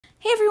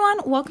Hey everyone,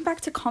 welcome back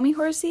to Call Me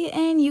Horsey,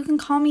 and you can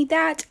call me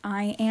that.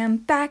 I am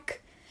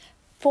back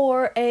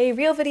for a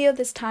real video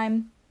this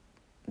time.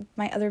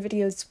 My other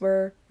videos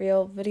were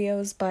real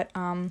videos, but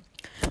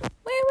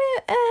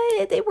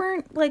they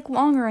weren't like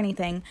long or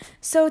anything.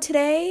 So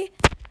today,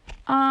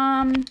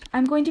 I'm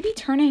going to be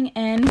turning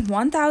in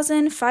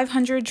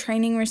 1,500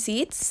 training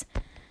receipts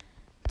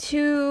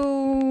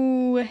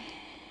to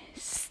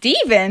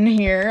Steven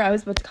here. I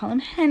was about to call him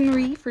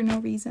Henry for no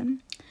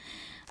reason.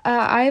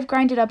 I have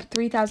grinded up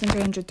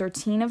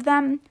 3,313 of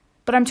them,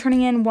 but I'm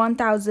turning in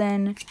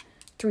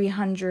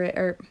 1,300,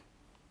 or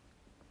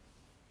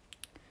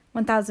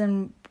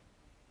 1,000,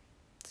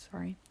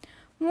 sorry,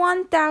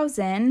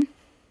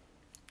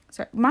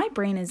 my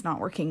brain is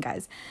not working,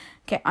 guys.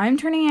 Okay, I'm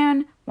turning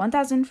in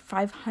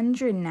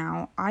 1,500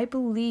 now, I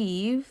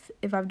believe,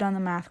 if I've done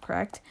the math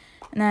correct,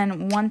 and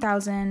then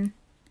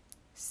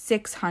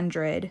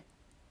 1,600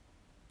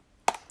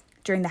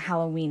 during the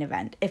Halloween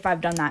event, if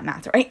I've done that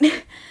math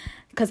right.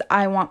 Because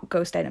I want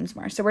ghost items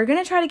more. So we're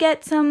going to try to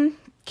get some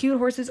cute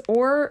horses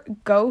or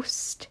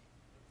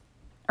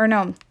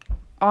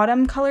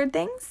autumn colored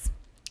things.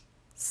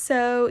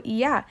 So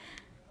yeah.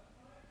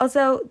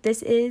 Also,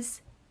 this here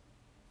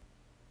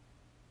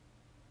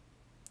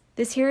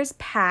is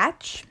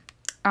Patch.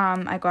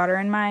 I got her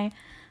in my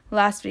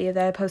last video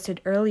that I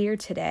posted earlier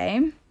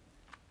today.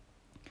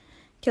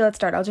 Okay, let's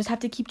start. I'll just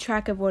have to keep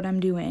track of what I'm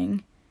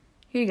doing.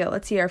 Here you go.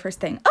 Let's see our first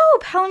thing. Oh,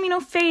 Palomino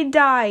Fade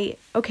Dye.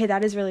 Okay,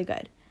 that is really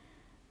good.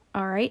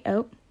 All right.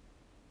 Oh.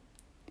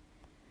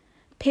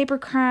 Paper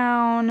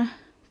crown.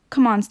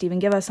 Come on, Steven.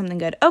 Give us something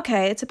good.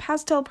 Okay. It's a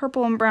pastel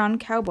purple and brown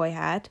cowboy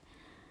hat.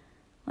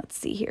 Let's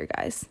see here,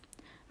 guys.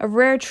 A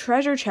rare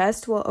treasure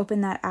chest. We'll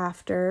open that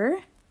after.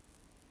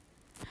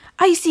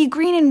 Icy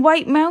green and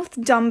white mouth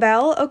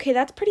dumbbell. Okay,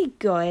 that's pretty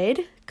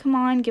good. Come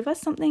on. Give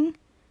us something.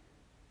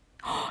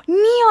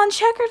 Neon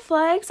checkered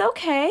flags.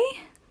 Okay.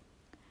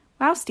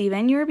 Wow,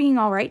 Steven. You're being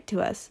all right to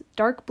us.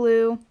 Dark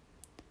blue.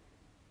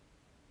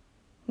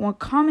 One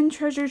common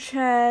treasure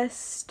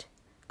chest,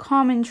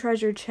 common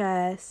treasure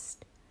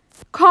chest,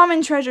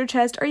 common treasure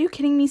chest. Are you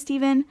kidding me,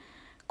 Steven?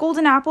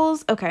 Golden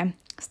apples? Okay.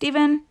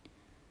 Steven?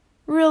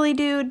 Really,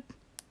 dude?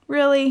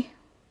 Really?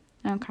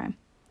 Okay.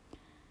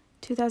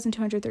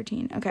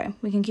 2,213. Okay.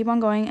 We can keep on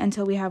going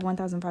until we have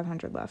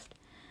 1,500 left.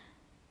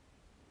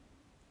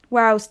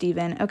 Wow,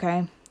 Steven.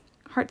 Okay.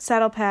 Heart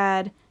saddle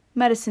pad,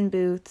 medicine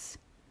boots.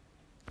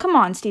 Come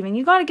on, Steven.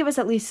 You gotta give us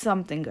at least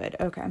something good.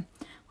 Okay.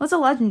 What's a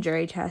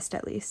legendary chest,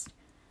 at least?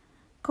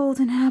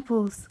 Golden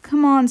apples.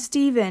 Come on,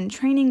 Steven.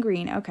 Training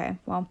green. Okay,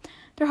 well,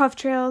 they're hoof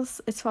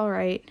trails. It's all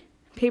right.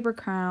 Paper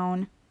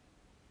crown.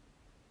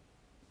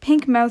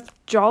 Pink mouth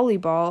jolly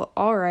ball.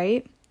 All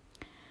right.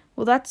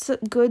 Well, that's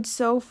good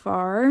so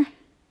far.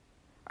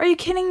 Are you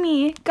kidding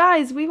me?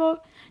 Guys, we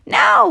will...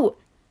 No!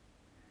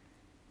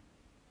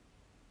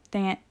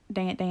 Dang it.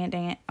 Dang it, dang it,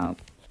 dang it. Oh,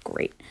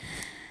 great.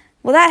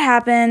 Well, that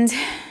happened.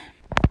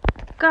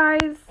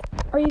 Guys...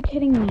 Are you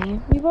kidding me?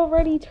 We've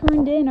already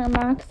turned in our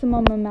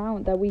maximum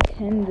amount that we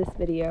can this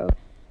video.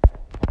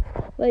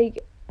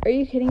 Like, are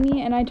you kidding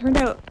me? And I turned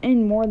out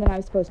in more than I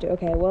was supposed to.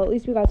 Okay, well, at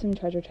least we got some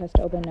treasure chests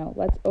to open. No,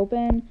 let's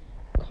open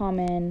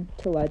common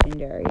to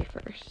legendary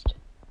first.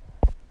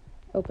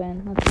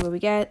 Open. Let's see what we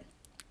get.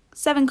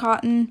 7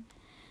 cotton.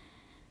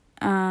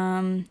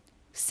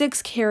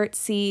 6 carrot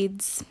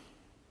seeds.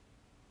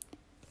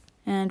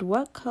 And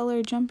what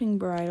color jumping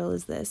bridle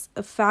is this?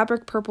 A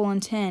fabric purple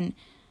and tin.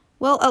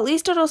 Well, at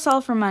least it'll sell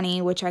for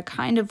money, which I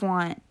kind of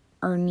want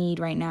or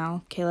need right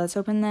now. Okay, let's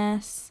open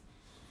this.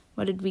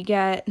 What did we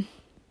get?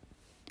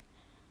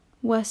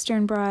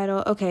 Western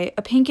bridle. Okay,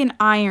 a pink and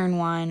iron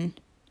one.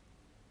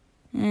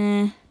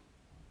 Okay,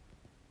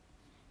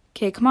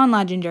 come on,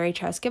 legendary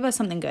chest. Give us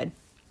something good.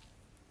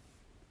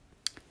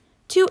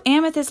 2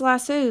 amethyst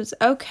lassos.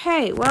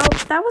 Okay, well,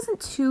 that wasn't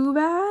too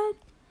bad,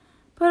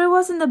 but it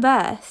wasn't the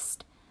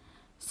best.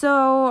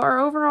 So our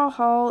overall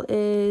haul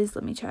is,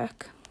 let me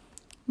check.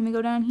 Let me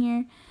go down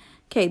here.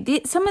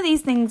 Okay, some of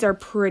these things are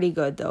pretty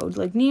good, though.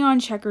 Like neon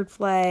checkered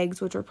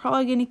flags, which we're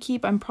probably going to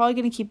keep. I'm probably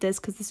going to keep this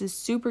because this is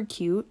super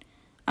cute.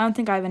 I don't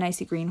think I have an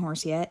icy green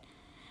horse yet.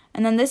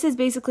 And then this is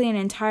basically an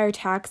entire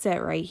tack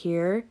set right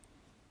here,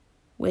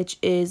 which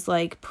is,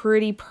 like,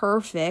 pretty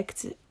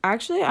perfect.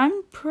 Actually,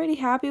 I'm pretty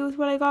happy with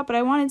what I got, but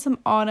I wanted some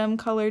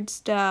autumn-colored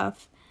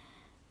stuff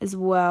as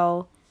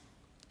well.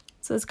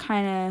 So it's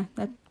kind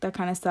of, that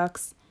kind of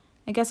sucks.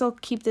 I guess I'll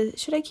keep this.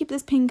 Should I keep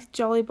this pink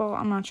jolly ball?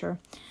 I'm not sure.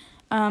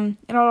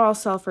 It'll all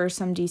sell for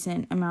some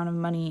decent amount of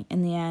money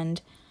in the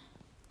end.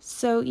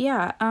 So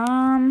yeah,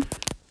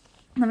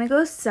 let me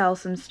go sell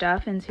some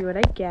stuff and see what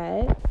I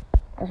get,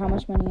 or how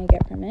much money I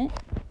get from it.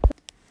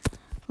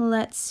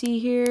 Let's see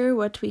here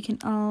what we can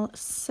all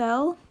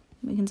sell.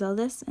 We can sell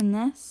this and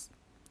this.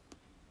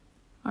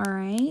 All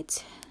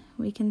right,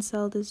 we can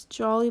sell this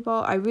jolly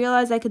ball. I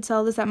realized I could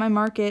sell this at my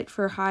market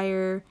for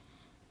higher,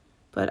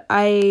 but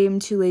I'm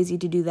too lazy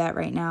to do that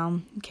right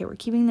now. Okay, we're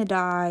keeping the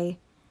dye.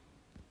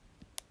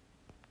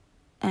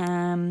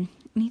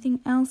 Anything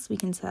else we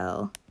can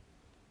sell?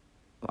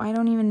 I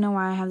don't even know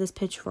why I have this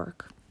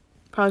pitchfork.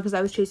 Probably because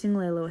I was chasing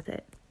Layla with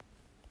it.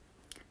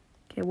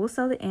 Okay, we'll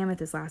sell the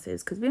amethyst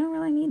lasses because we don't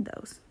really need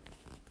those.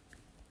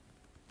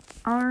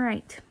 All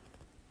right.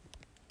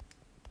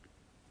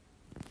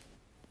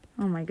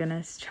 Oh my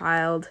goodness,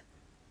 child.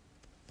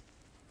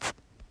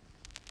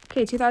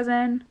 Okay,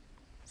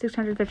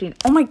 2,615.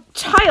 Oh my,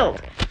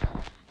 child!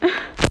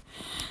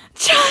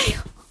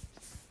 Child!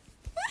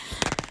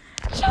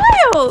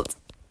 Child!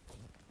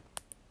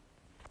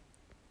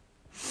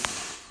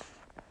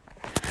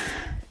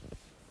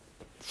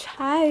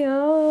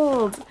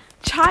 Child!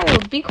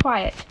 Child, be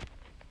quiet.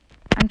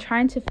 I'm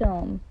trying to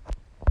film.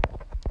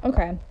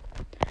 Okay.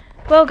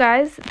 Well,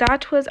 guys,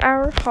 that was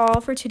our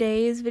haul for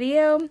today's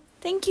video.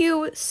 Thank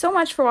you so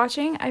much for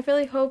watching. I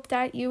really hope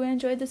that you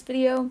enjoyed this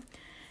video.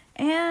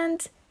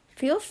 And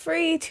feel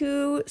free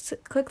to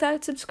click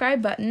that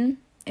subscribe button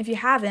if you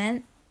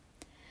haven't.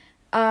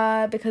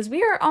 Because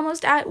we are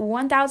almost at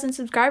 1,000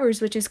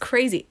 subscribers, which is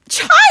crazy.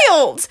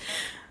 Child!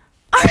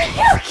 Are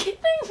you kidding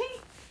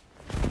me?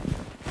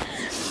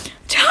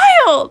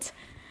 Child!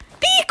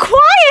 Be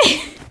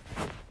quiet!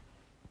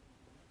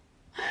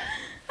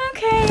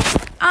 Okay,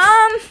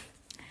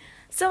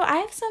 so I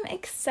have some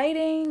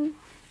exciting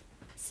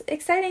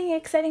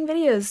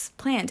videos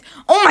planned.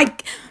 Oh my,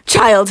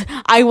 child,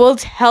 I will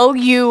tell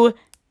you.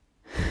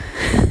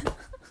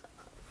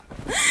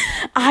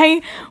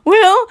 I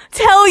will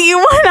tell you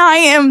when I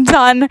am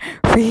done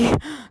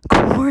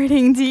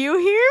recording. Do you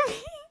hear me?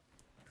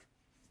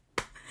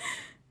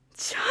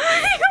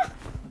 Child.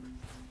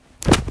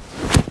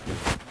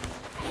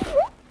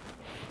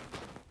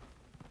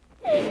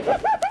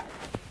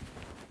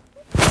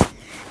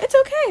 It's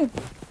okay.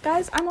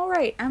 Guys, I'm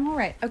alright.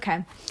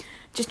 Okay.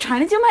 Just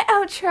trying to do my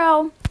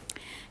outro.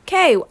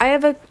 Okay,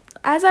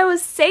 as I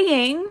was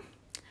saying,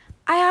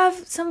 I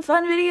have some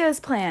fun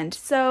videos planned.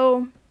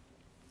 So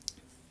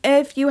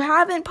if you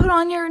haven't put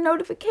on your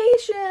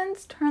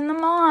notifications, turn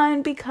them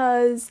on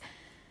because,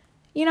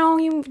 you know,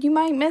 you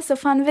might miss a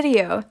fun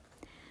video.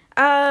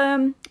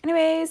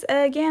 Anyways,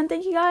 again,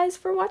 thank you guys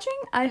for watching.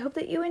 I hope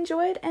that you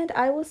enjoyed, and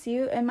I will see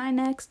you in my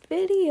next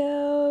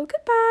video.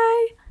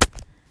 Goodbye.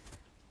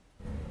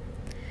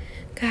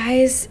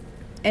 Guys,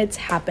 it's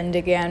happened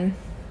again.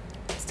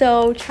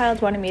 So,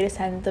 child wanted me to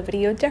send the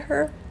video to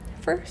her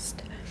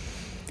first.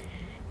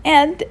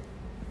 And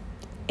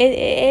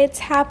it's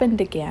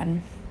happened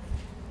again.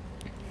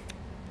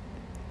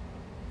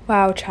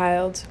 Wow,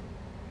 child.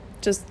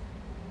 Just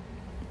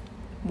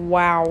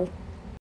wow.